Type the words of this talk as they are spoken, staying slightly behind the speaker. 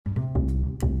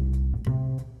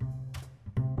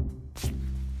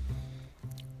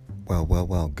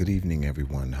Well. Good evening,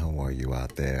 everyone. How are you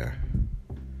out there?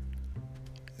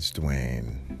 It's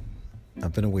Dwayne.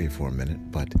 I've been away for a minute,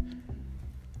 but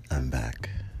I'm back.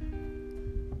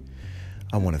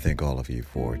 I want to thank all of you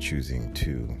for choosing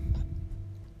to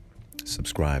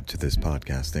subscribe to this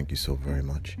podcast. Thank you so very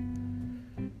much.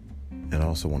 And I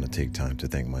also want to take time to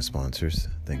thank my sponsors.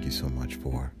 Thank you so much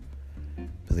for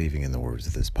believing in the words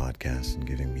of this podcast and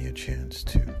giving me a chance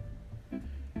to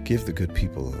give the good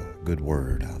people a good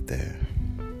word out there.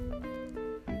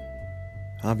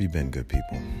 How have you been, good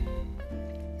people?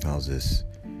 How's this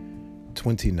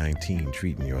 2019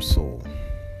 treating your soul?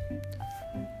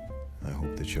 I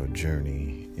hope that your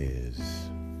journey is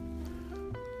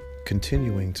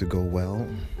continuing to go well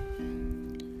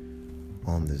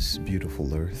on this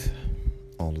beautiful earth.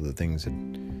 All of the things that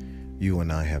you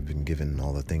and I have been given,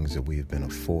 all the things that we have been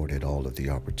afforded, all of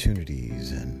the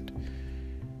opportunities, and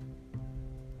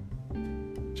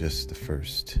just the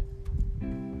first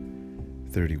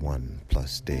 31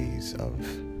 plus days of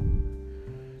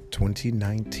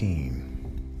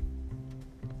 2019.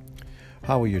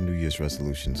 How are your New Year's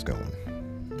resolutions going?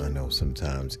 I know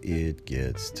sometimes it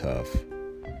gets tough.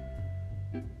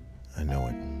 I know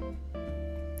it.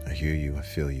 I hear you. I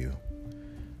feel you.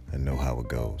 I know how it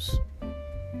goes.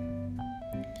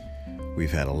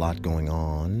 We've had a lot going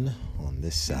on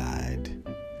this side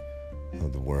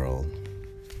of the world.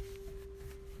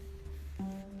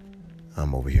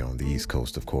 I'm over here on the East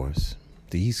Coast, of course.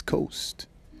 The East Coast.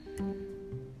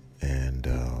 And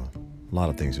a lot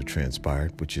of things have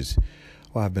transpired, which is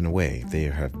why I've been away.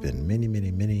 There have been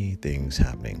many things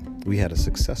happening. We had a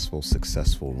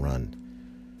successful run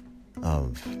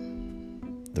of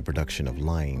the production of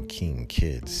Lion King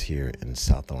Kids here in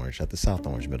South Orange at the South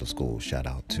Orange Middle School. Shout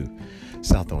out to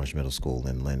South Orange Middle School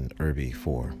and Lynn Irby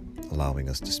for allowing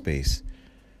us the space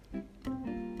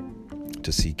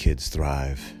to see kids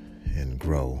thrive and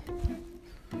grow.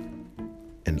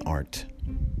 And art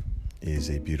is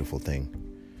a beautiful thing.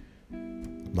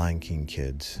 Lion King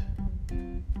Kids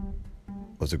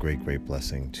was a great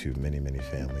blessing to many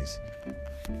families.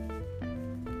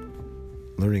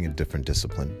 Learning a different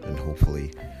discipline, and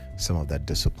hopefully some of that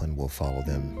discipline will follow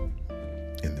them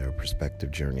in their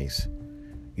respective journeys,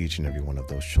 each and every one of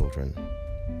those children.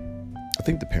 I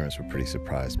think the parents were pretty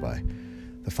surprised by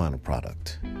the final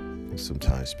product.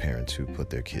 Sometimes parents who put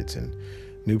their kids in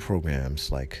new programs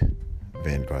like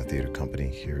Vanguard Theater Company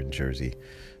here in Jersey,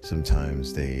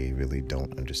 sometimes they really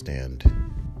don't understand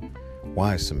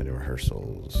why so many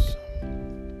rehearsals,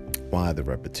 why the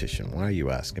repetition, why are you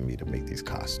asking me to make these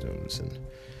costumes?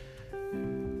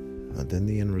 And then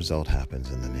the end result happens,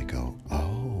 and then they go,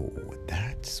 oh,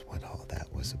 that's what all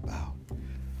that was about.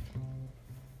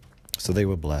 So they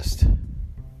were blessed.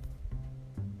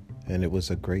 And it was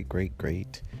a great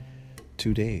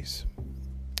 2 days.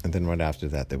 And then right after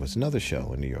that, there was another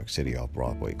show in New York City off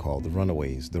Broadway called The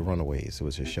Runaways. It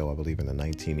was a show, I believe, in the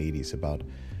 1980s about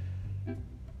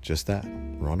just that,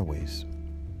 runaways.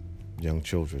 Young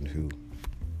children who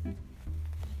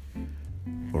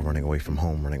were running away from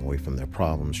home, running away from their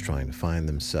problems, trying to find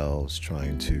themselves,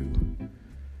 trying to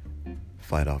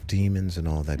fight off demons and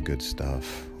all that good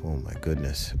stuff. Oh my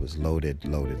goodness, it was loaded.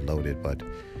 But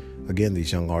again,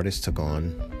 these young artists took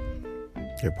on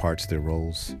their parts, their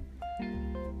roles,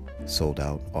 sold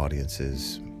out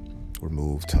audiences, were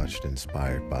moved, touched,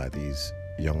 inspired by these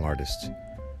young artists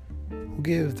who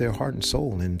give their heart and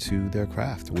soul into their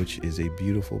craft, which is a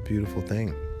beautiful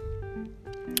thing.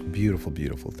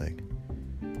 Beautiful thing.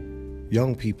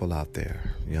 Young people out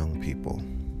there, young people.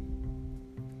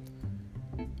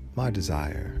 My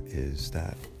desire is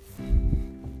that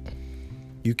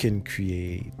you can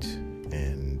create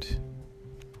and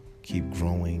keep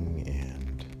growing and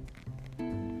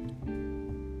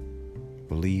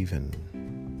believe in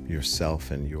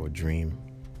yourself and your dream.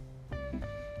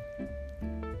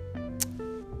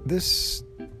 This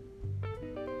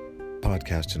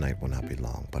podcast tonight will not be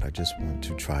long, but I just want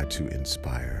to try to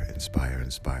inspire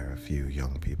a few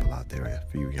young people out there, a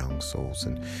few young souls.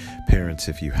 And parents,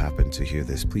 if you happen to hear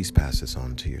this, please pass this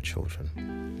on to your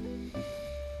children.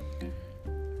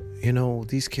 You know,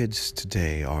 these kids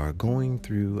today are going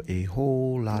through a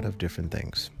whole lot of different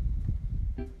things.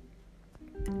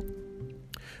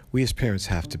 We as parents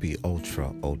have to be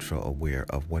ultra aware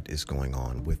of what is going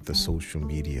on with the social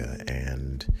media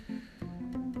and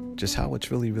just how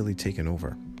it's really taken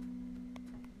over.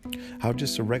 How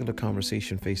just a regular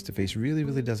conversation face-to-face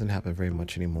really doesn't happen very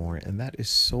much anymore, and that is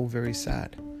so very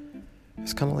sad.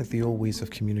 It's kind of like the old ways of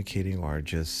communicating are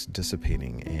just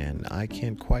dissipating, and I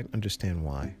can't quite understand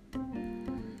why.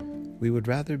 We would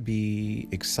rather be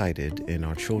excited, and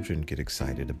our children get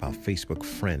excited about Facebook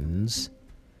friends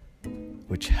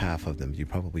which half of them you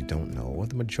probably don't know, or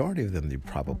the majority of them you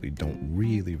probably don't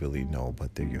really, really know,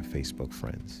 but they're your Facebook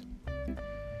friends.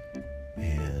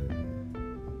 And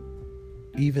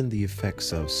even the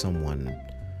effects of someone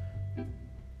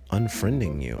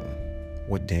unfriending you,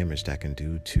 what damage that can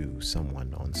do to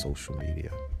someone on social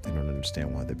media. They don't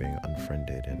understand why they're being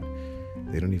unfriended, and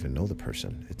they don't even know the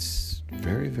person. It's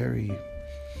very, very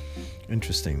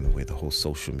interesting the way the whole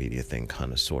social media thing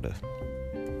kind of sort of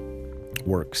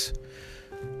works.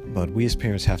 But we as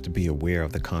parents have to be aware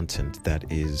of the content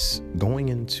that is going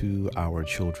into our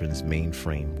children's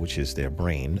mainframe, which is their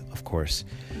brain, of course,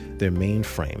 their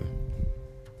mainframe.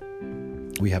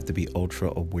 We have to be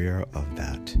ultra aware of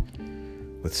that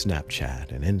with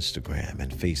Snapchat and Instagram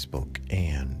and Facebook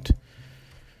and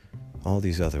all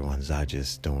these other ones. I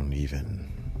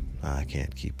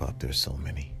can't keep up. There's so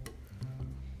many.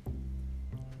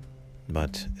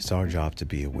 But it's our job to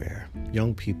be aware.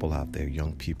 Young people out there,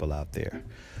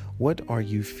 what are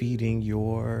you feeding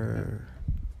your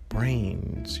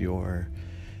brains, your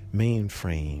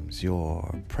mainframes,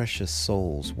 your precious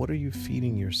souls? What are you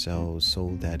feeding yourselves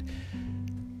so that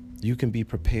you can be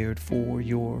prepared for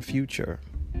your future?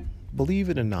 Believe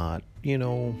it or not,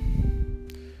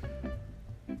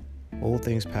 old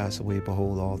things pass away,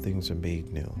 behold, all things are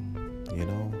made new.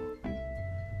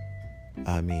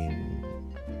 I mean,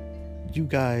 you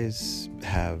guys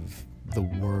have the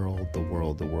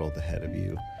world ahead of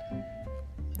you.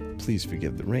 Please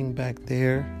forgive the ring back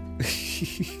there.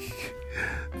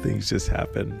 Things just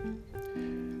happen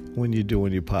when you're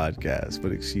doing your podcast,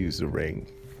 but excuse the ring.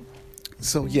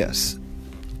 So yes,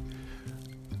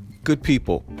 good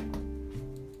people,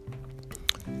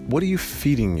 what are you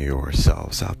feeding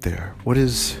yourselves out there? What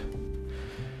is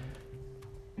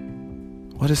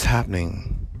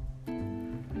happening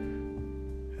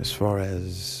as far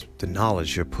as the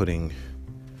knowledge you're putting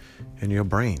in your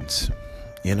brains?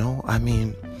 I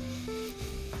mean,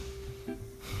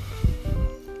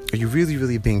 are you really,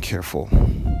 really being careful?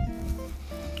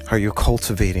 Are you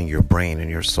cultivating your brain and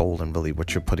your soul and really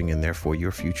what you're putting in there for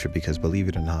your future? Because believe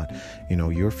it or not,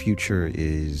 your future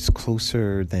is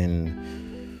closer than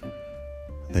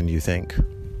you think.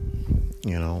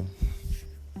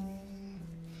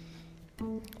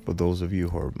 For those of you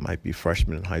who might be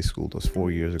freshmen in high school, those 4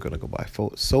 years are going to go by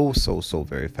so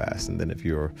very fast. And then if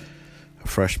you're a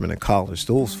freshman in college,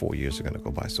 those 4 years are going to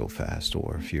go by so fast.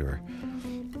 Or if you're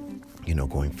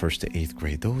going 1st to 8th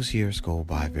grade, those years go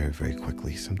by very, very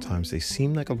quickly. Sometimes they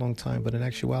seem like a long time, but in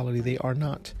actuality, they are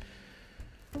not.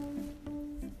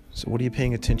 So what are you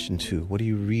paying attention to? What are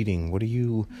you reading? What are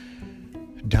you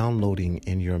downloading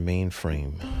in your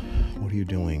mainframe? What are you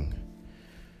doing?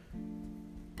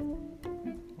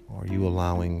 Are you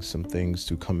allowing some things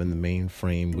to come in the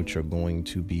mainframe which are going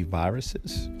to be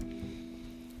viruses?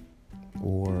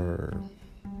 Or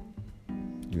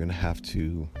you're going to have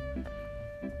to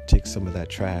take some of that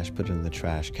trash, put it in the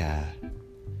trash can,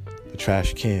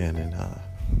 and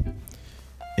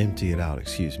empty it out.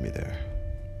 Excuse me there.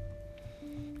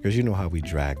 Because you know how we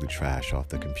drag the trash off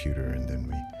the computer and then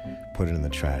we put it in the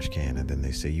trash can, and then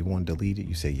they say, you want to delete it?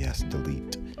 You say, yes,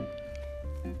 delete.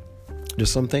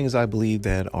 There's some things I believe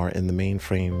that are in the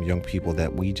mainframe, young people,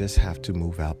 that we just have to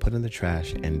move out, put in the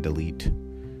trash, and delete.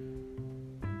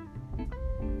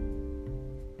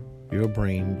 Your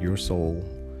brain, your soul,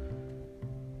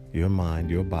 your mind,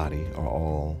 your body are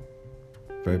all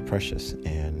very precious.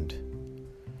 And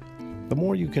the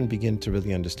more you can begin to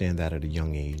really understand that at a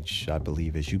young age, I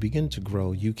believe as you begin to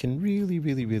grow, you can really,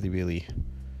 really, really, really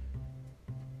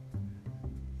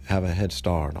have a head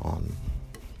start on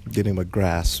getting a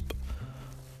grasp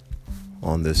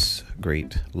on this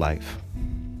great life.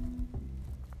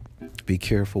 Be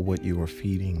careful what you are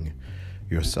feeding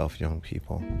yourself, young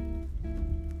people.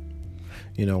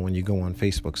 When you go on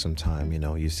Facebook sometime,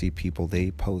 you see people, they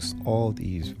post all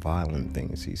these violent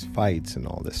things, these fights and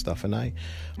all this stuff. And I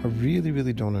really,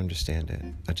 really don't understand it.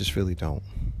 I just really don't.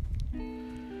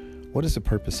 What is the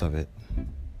purpose of it?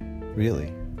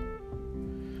 Really?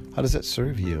 How does that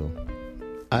serve you?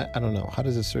 I don't know. How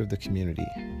does it serve the community?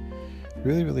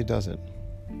 Really, really doesn't.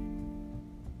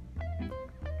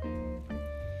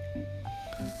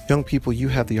 Young people, you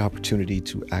have the opportunity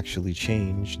to actually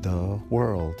change the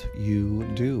world. You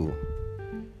do.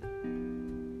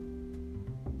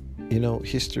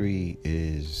 History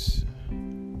is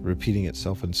repeating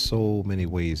itself in so many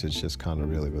ways. It's just kind of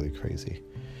really, really crazy.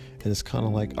 And it's kind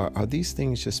of like, are these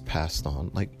things just passed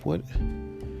on? Like,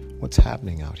 what's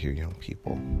happening out here, young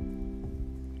people?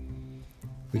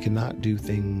 We cannot do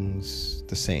things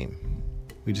the same.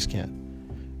 We just can't.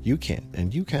 You can't.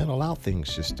 And you can't allow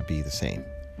things just to be the same.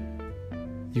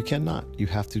 You cannot. You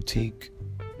have to take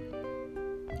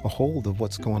a hold of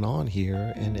what's going on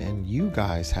here, and you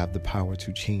guys have the power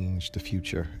to change the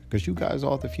future, because you guys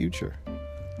are the future.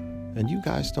 And you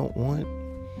guys don't want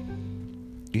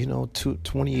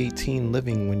 2018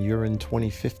 living when you're in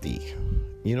 2050.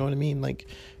 You know what I mean? Like,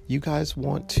 you guys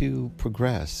want to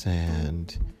progress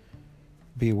and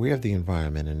be aware of the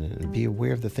environment and be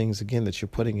aware of the things, again, that you're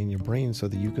putting in your brain so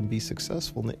that you can be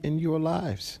successful in your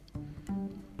lives.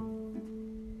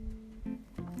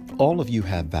 All of you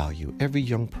have value. Every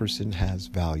young person has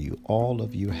value. All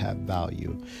of you have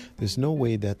value. There's no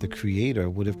way that the Creator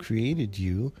would have created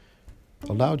you,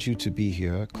 allowed you to be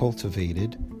here,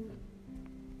 cultivated,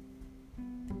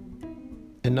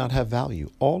 and not have value.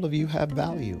 All of you have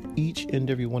value. Each and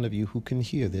every one of you who can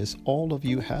hear this, all of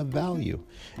you have value.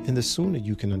 And the sooner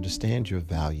you can understand your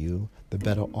value, the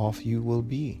better off you will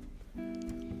be.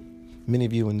 Many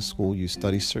of you in school, you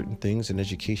study certain things, and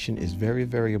education is very,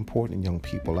 very important, young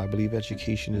people. I believe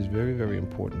education is very, very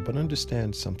important. But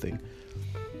understand something.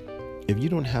 If you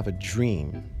don't have a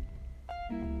dream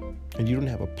and you don't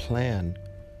have a plan,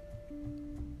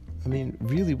 I mean,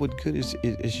 really, what good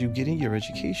is you getting your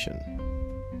education?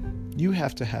 You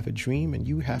have to have a dream and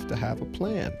you have to have a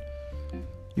plan.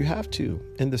 You have to.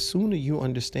 And the sooner you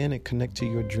understand and connect to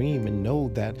your dream and know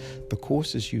that the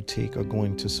courses you take are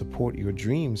going to support your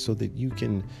dream so that you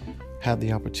can have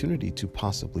the opportunity to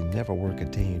possibly never work a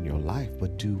day in your life,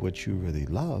 but do what you really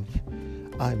love.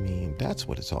 I mean, that's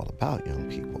what it's all about, young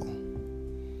people.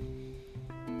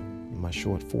 In my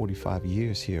short 45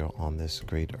 years here on this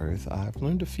great earth, I've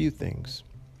learned a few things.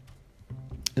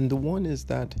 And the one is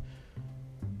that,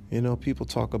 people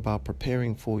talk about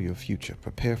preparing for your future.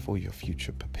 Prepare for your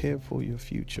future. Prepare for your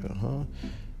future, huh?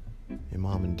 Your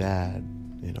mom and dad,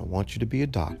 want you to be a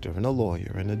doctor and a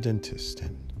lawyer and a dentist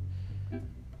and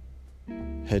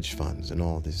hedge funds and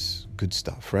all this good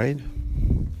stuff, right?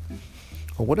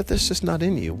 Or what if that's just not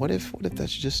in you? What if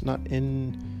that's just not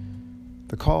in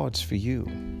the cards for you?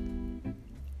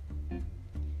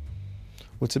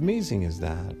 What's amazing is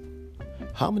that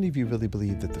how many of you really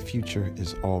believe that the future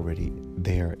is already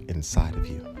there inside of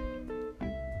you?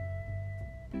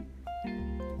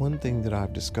 One thing that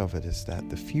I've discovered is that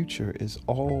the future is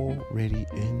already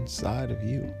inside of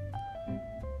you.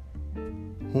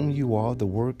 Whom you are, the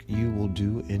work you will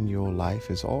do in your life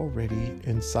is already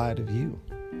inside of you.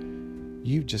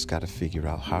 You've just got to figure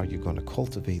out how you're going to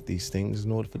cultivate these things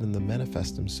in order for them to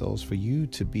manifest themselves, for you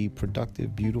to be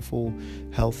productive, beautiful,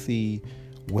 healthy,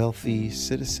 wealthy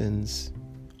citizens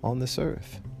on this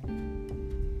earth.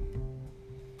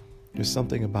 There's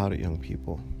something about it, young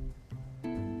people.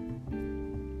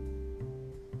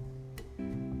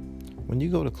 When you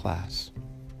go to class,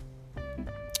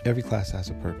 every class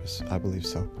has a purpose. I believe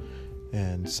so.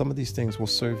 And some of these things will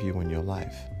serve you in your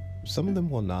life. Some of them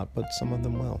will not, but some of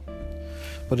them will.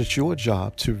 But it's your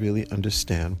job to really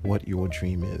understand what your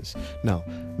dream is. Now,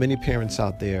 many parents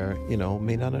out there,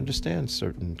 may not understand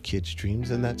certain kids' dreams,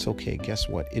 and that's okay. Guess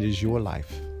what? It is your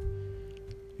life.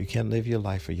 You can't live your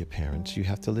life for your parents. You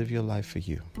have to live your life for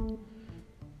you.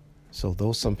 So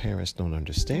though some parents don't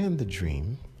understand the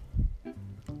dream,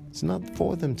 it's not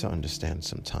for them to understand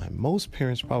sometimes. Most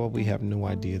parents probably have no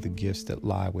idea the gifts that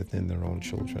lie within their own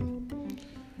children.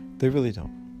 They really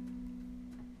don't.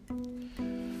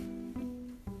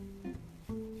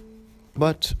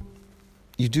 But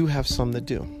you do have some that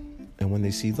do. And when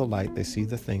they see the light, they see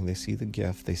the thing, they see the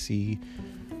gift, they see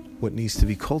what needs to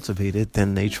be cultivated,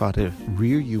 then they try to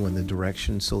rear you in the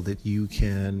direction so that you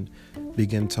can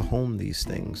begin to hone these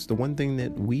things. The one thing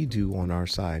that we do on our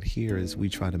side here is we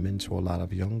try to mentor a lot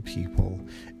of young people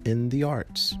in the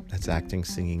arts. That's acting,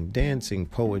 singing, dancing,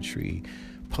 poetry,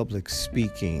 public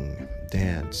speaking,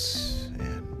 dance,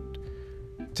 and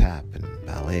tap and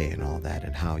ballet and all that,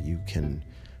 and how you can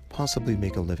possibly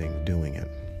make a living doing it.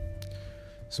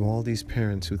 So all these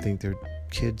parents who think their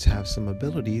kids have some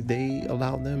ability, they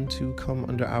allow them to come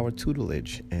under our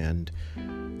tutelage, and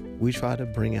we try to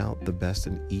bring out the best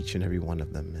in each and every one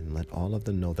of them and let all of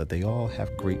them know that they all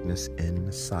have greatness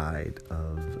inside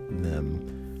of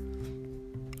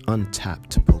them,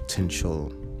 untapped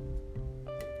potential.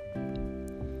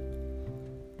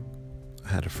 I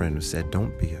had a friend who said,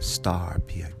 don't be a star,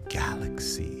 be a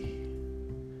galaxy.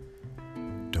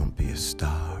 Don't be a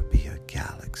star, be a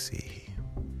galaxy.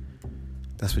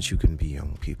 That's what you can be,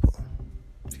 young people.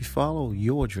 If you follow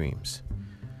your dreams,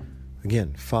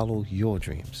 again, follow your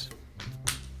dreams.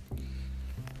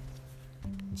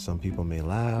 Some people may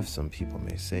laugh. Some people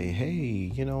may say, hey,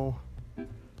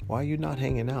 why are you not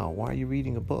hanging out? Why are you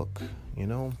reading a book?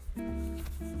 Why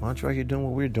aren't you out here doing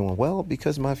what we're doing? Well,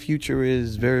 because my future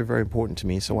is very, very important to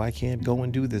me, so I can't go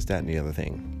and do this, that, and the other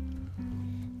thing.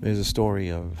 There's a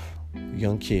story of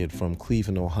young kid from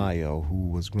Cleveland, Ohio, who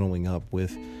was growing up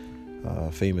with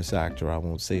a famous actor. I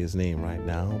won't say his name right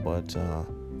now, but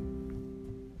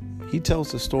he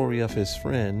tells the story of his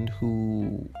friend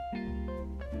who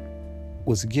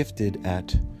was gifted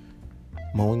at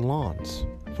mowing lawns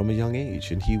from a young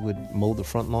age, and he would mow the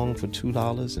front lawn for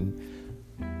 $2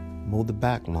 and mow the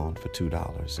back lawn for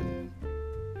 $2, and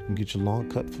you can get your lawn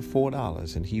cut for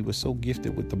 $4. And he was so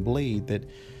gifted with the blade that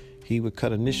he would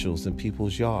cut initials in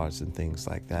people's yards and things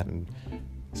like that. And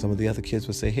some of the other kids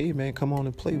would say, "Hey man, come on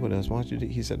and play with us. Why don't you?"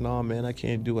 He said, "No man, I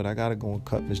can't do it. I gotta go and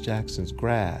cut Miss Jackson's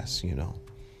grass."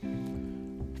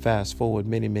 Fast forward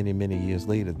many, many, many years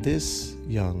later, this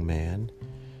young man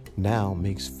now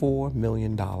makes $4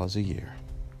 million a year.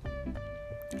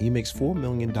 He makes $4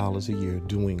 million a year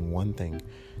doing one thing: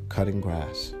 cutting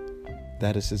grass.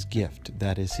 That is his gift.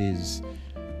 That is his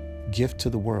gift to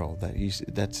the world.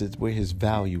 That's where his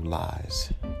value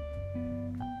lies.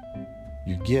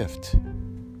 Your gift.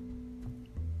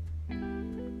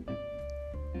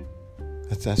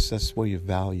 That's where your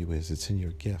value is. It's in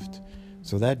your gift.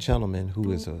 So that gentleman,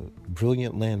 who is a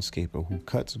brilliant landscaper who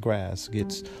cuts grass,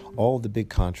 gets all the big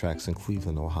contracts in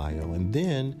Cleveland, Ohio, and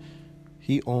then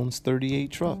he owns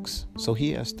 38 trucks. So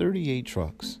he has 38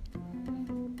 trucks.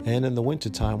 And in the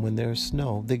wintertime, when there's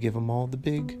snow, they give him all the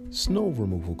big snow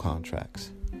removal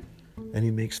contracts. And he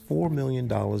makes $4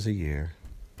 million a year.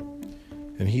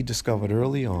 And he discovered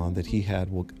early on that he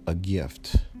had a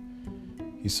gift.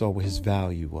 He saw what his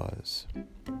value was.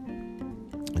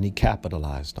 And he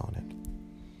capitalized on it.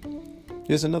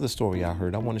 There's another story I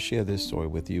heard. I want to share this story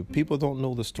with you. People don't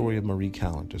know the story of Marie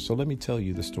Callender. So let me tell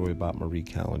you the story about Marie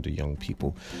Callender, young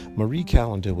people. Marie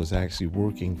Callender was actually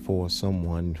working for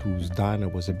someone whose diner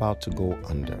was about to go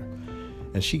under.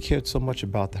 And she cared so much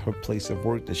about her place of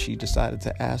work that she decided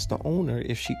to ask the owner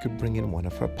if she could bring in one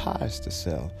of her pies to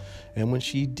sell. And when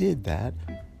she did that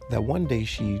one day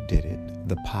she did it,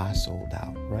 the pie sold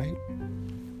out, right?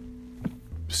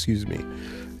 Excuse me.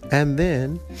 And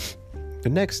then the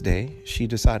next day, she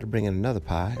decided to bring in another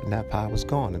pie, and that pie was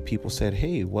gone. And people said,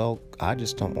 "Hey, well, I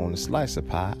just don't want a slice of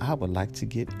pie. I would like to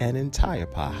get an entire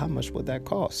pie. How much would that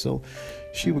cost?" So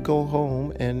she would go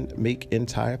home and make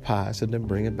entire pies and then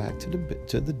bring it back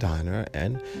to the diner,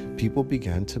 and people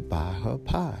began to buy her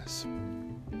pies.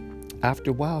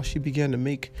 After a while, she began to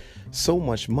make so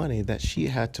much money that she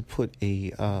had to put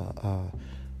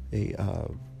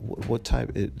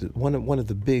one of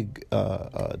the big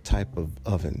type of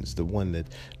ovens, the one that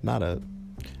I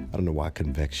don't know why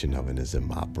convection oven is in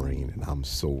my brain, and I'm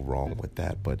so wrong with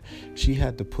that, but she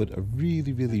had to put a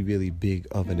really, really, really big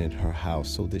oven in her house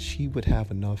so that she would have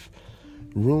enough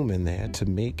room in there to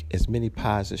make as many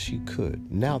pies as she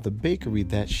could. Now, the bakery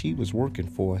that she was working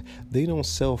for, they don't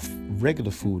sell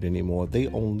regular food anymore. They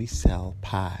only sell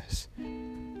pies.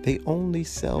 They only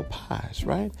sell pies,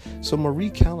 right? So Marie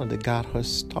Callender got her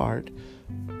start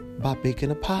by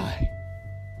baking a pie.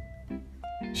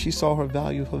 She saw her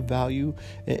value,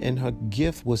 and her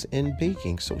gift was in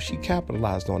baking. So she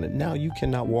capitalized on it. Now you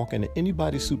cannot walk into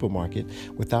anybody's supermarket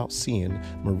without seeing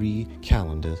Marie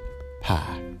Callender's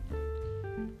pie.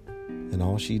 And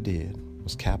all she did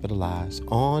was capitalize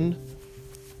on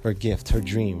her gift, her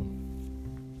dream,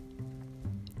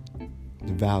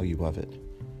 the value of it,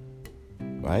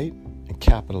 right? And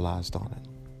capitalized on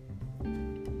it.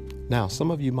 Now,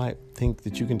 some of you might think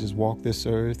that you can just walk this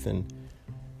earth and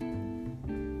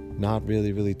not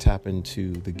really tap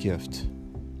into the gift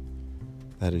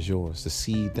that is yours, the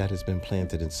seed that has been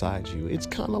planted inside you. It's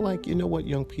kind of like, you know what,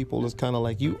 young people, it's kind of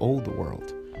like you owe the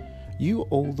world. You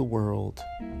owe the world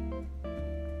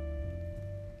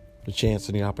the chance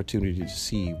and the opportunity to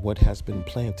see what has been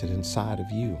planted inside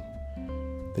of you,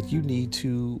 that you need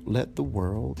to let the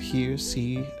world hear,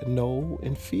 see, know,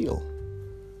 and feel.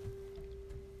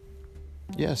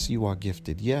 Yes, you are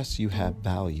gifted. Yes, you have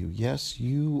value. Yes,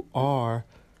 you are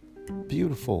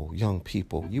beautiful, young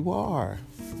people. You are.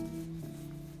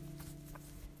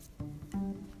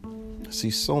 I see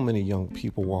so many young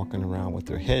people walking around with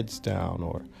their heads down,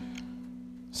 or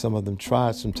some of them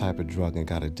tried some type of drug and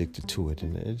got addicted to it.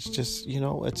 And it's just,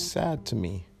 it's sad to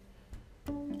me.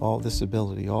 All this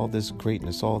ability, all this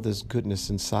greatness, all this goodness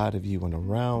inside of you and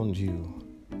around you.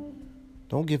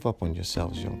 Don't give up on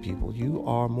yourselves, young people. You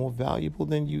are more valuable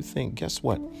than you think. Guess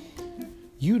what?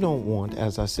 You don't want,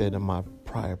 as I said in my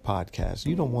prior podcast,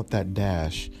 you don't want that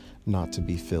dash not to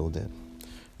be filled in.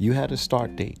 You had a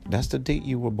start date. That's the date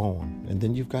you were born. And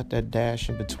then you've got that dash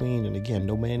in between. And again,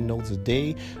 no man knows the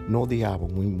day nor the hour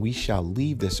when we shall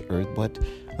leave this earth. But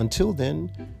until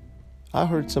then, I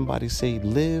heard somebody say,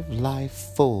 live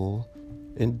life full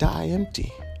and die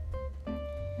empty.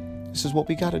 This is what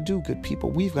we got to do, good people.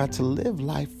 We've got to live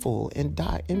life full and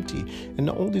die empty. And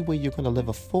the only way you're going to live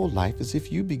a full life is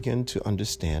if you begin to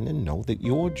understand and know that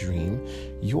your dream,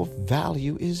 your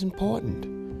value is important.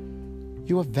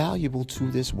 You are valuable to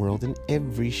this world in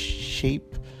every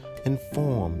shape and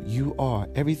form. You are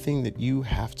everything that you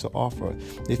have to offer.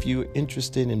 If you're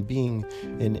interested in being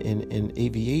in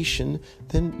aviation,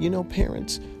 then,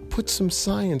 parents, put some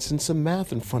science and some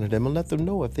math in front of them and let them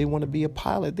know if they want to be a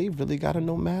pilot, they really got to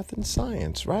know math and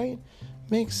science, right?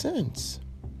 Makes sense.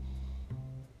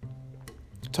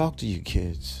 Talk to your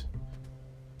kids.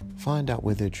 Find out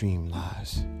where their dream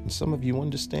lies. And some of you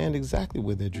understand exactly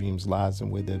where their dreams lies and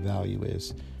where their value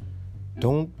is.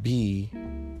 Don't be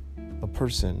a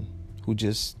person who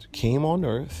just came on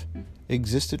earth,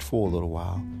 existed for a little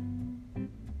while,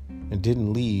 and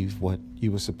didn't leave what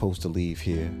you were supposed to leave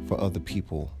here for other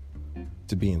people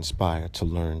to be inspired, to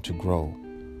learn, to grow,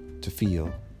 to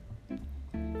feel.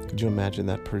 Could you imagine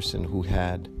that person who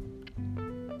had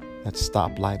that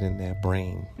stoplight in their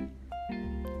brain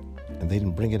and they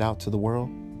didn't bring it out to the world?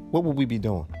 What would we be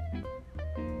doing?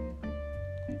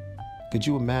 Could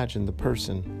you imagine the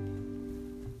person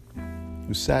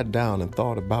who sat down and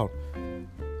thought about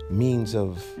means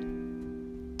of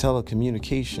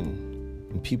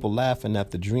telecommunication and people laughing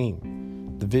at the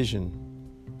dream, the vision,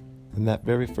 and that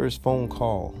very first phone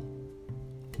call,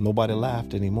 nobody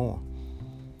laughed anymore?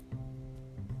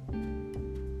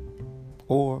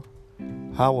 Or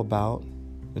how about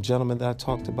a gentleman that I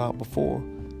talked about before,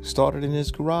 started in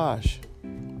his garage?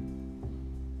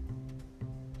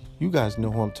 You guys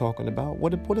know who I'm talking about.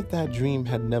 What if that dream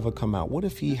had never come out? What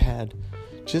if he had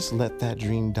just let that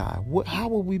dream die? How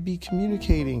will we be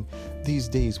communicating these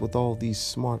days with all these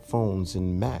smartphones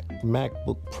and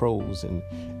MacBook Pros and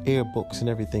Airbooks and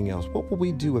everything else? What would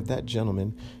we do if that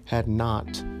gentleman had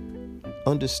not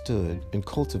understood and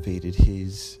cultivated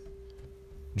his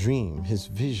dream, his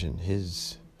vision,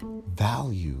 his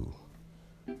value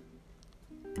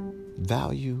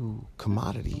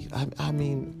commodity? I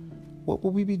mean, what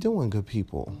would we be doing, good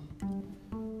people?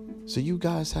 So you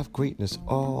guys have greatness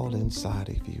all inside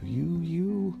of you.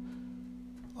 You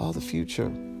are the future.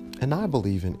 And I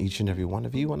believe in each and every one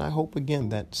of you. And I hope, again,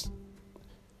 that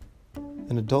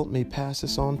an adult may pass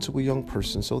this on to a young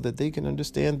person so that they can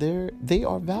understand they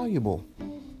are valuable.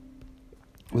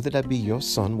 Whether that be your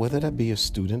son, whether that be a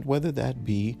student, whether that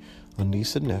be a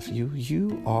niece or nephew,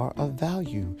 you are of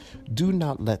value. Do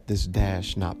not let this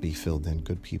dash not be filled in,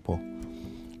 good people.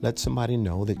 Let somebody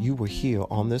know that you were here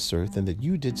on this earth and that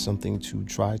you did something to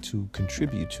try to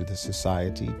contribute to the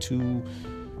society, to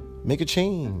make a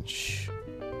change,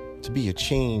 to be a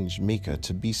change maker,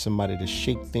 to be somebody to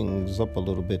shake things up a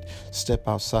little bit, step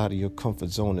outside of your comfort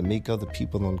zone and make other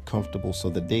people uncomfortable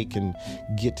so that they can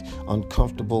get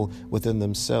uncomfortable within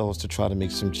themselves to try to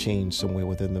make some change somewhere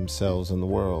within themselves and the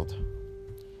world.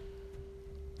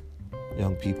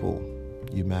 Young people,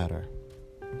 you matter.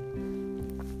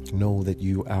 Know that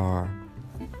you are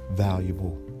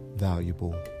valuable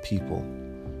people.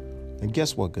 And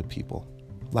guess what, good people?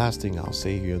 Last thing I'll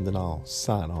say here, and then I'll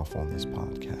sign off on this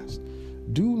podcast.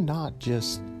 Do not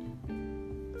just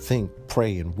think,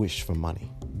 pray, and wish for money.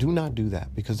 Do not do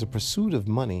that, because the pursuit of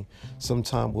money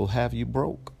sometimes will have you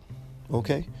broke.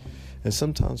 Okay? And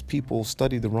sometimes people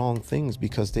study the wrong things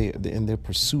because they're in their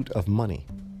pursuit of money.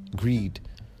 Greed.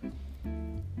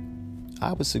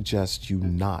 I would suggest you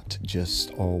not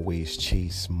just always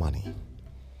chase money.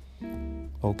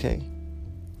 Okay?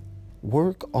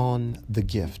 Work on the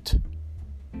gift.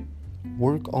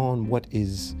 Work on what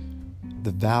is the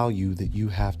value that you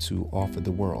have to offer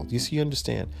the world. You see, you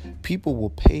understand? People will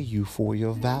pay you for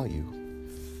your value.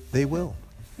 They will.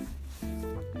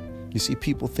 You see,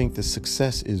 people think that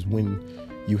success is when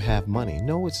you have money.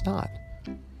 No, it's not.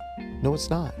 No, it's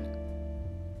not.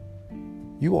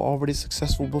 You are already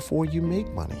successful before you make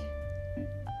money.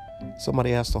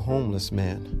 Somebody asked a homeless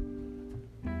man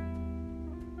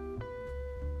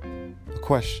a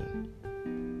question.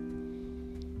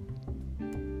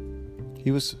 He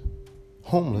was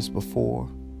homeless before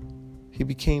he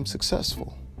became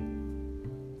successful.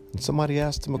 And somebody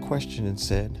asked him a question and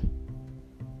said,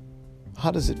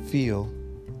 how does it feel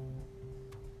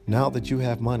now that you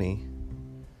have money?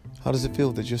 How does it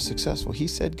feel that you're successful? He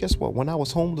said, guess what? When I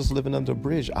was homeless living under a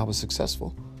bridge, I was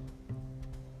successful.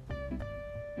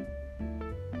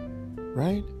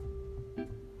 Right?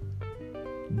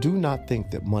 Do not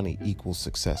think that money equals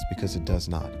success, because it does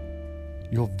not.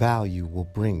 Your value will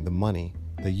bring the money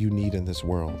that you need in this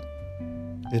world.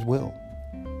 It will.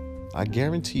 I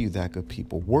guarantee you that, good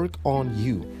people. Work on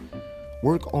you.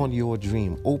 Work on your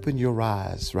dream. Open your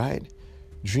eyes, right?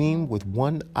 Dream with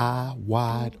one eye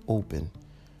wide open.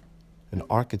 An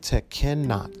architect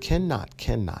cannot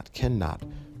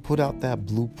put out that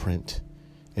blueprint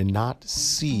and not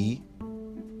see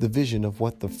the vision of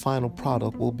what the final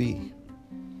product will be.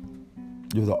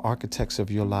 You're the architects of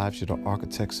your lives. You're the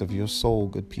architects of your soul,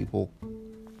 good people.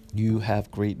 You have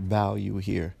great value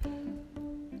here.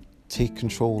 Take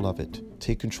control of it.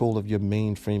 Take control of your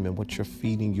mainframe and what you're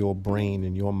feeding your brain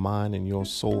and your mind and your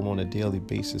soul on a daily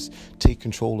basis. Take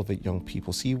control of it, young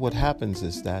people. See, what happens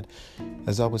is that,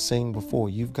 as I was saying before,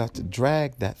 you've got to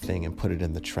drag that thing and put it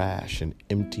in the trash and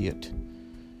empty it.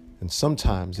 And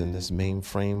sometimes in this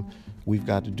mainframe, we've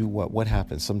got to do what? What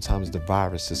happens? Sometimes the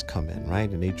viruses come in, right?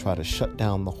 And they try to shut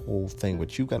down the whole thing.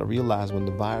 But you've got to realize when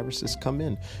the viruses come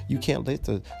in, you can't let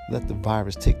the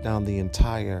virus take down the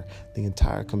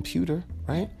entire computer,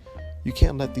 right? You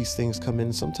can't let these things come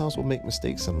in. Sometimes we'll make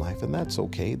mistakes in life, and that's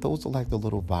okay. Those are like the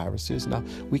little viruses. Now,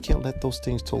 we can't let those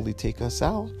things totally take us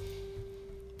out,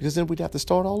 because then we'd have to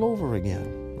start all over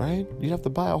again, right? You'd have to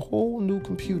buy a whole new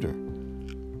computer.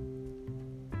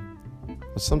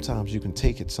 But sometimes you can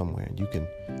take it somewhere and you can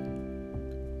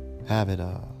have it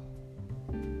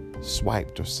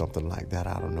swiped or something like that.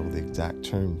 I don't know the exact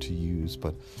term to use,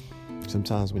 but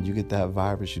sometimes when you get that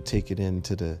virus, you take it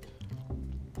into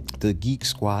the Geek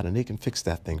Squad and they can fix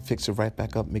that thing, fix it right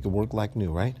back up, make it work like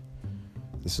new, right?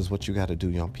 This is what you got to do,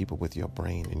 young people, with your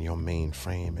brain and your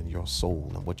mainframe and your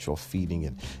soul and what you're feeding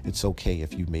it. It's okay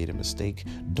if you made a mistake.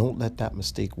 Don't let that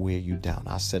mistake wear you down.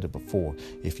 I said it before.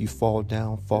 If you fall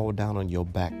down on your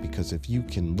back, because if you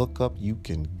can look up, you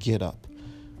can get up.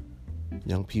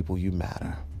 Young people, you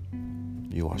matter.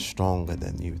 You are stronger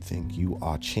than you think. You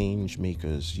are change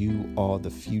makers. You are the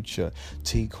future.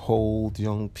 Take hold,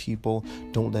 young people.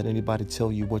 Don't let anybody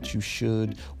tell you what you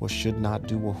should or should not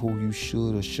do, or who you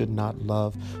should or should not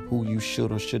love, who you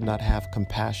should or should not have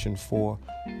compassion for.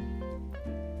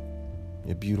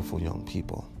 You're beautiful, young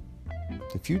people.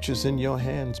 The future's in your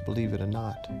hands, believe it or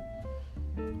not.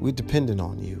 We're dependent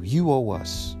on you. You owe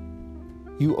us.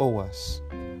 You owe us.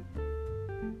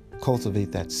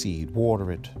 Cultivate that seed.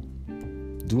 Water it.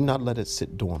 Do not let it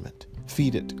sit dormant.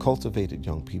 Feed it, cultivate it,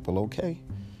 young people, okay?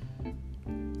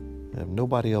 And if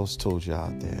nobody else told you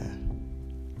out there,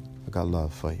 I got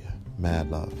love for you. Mad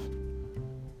love.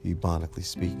 Ebonically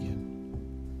speaking.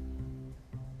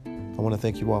 I want to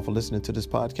thank you all for listening to this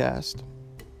podcast.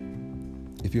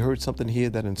 If you heard something here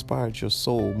that inspired your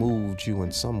soul, moved you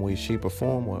in some way, shape, or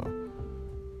form, or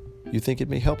you think it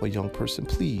may help a young person,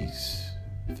 please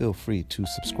feel free to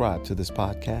subscribe to this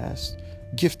podcast.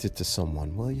 Gift it to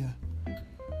someone, will you?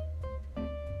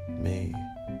 May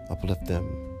uplift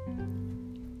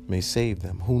them, may save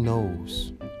them, who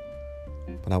knows?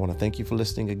 But I want to thank you for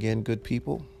listening again, good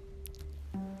people.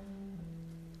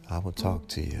 I will talk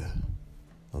to you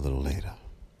a little later.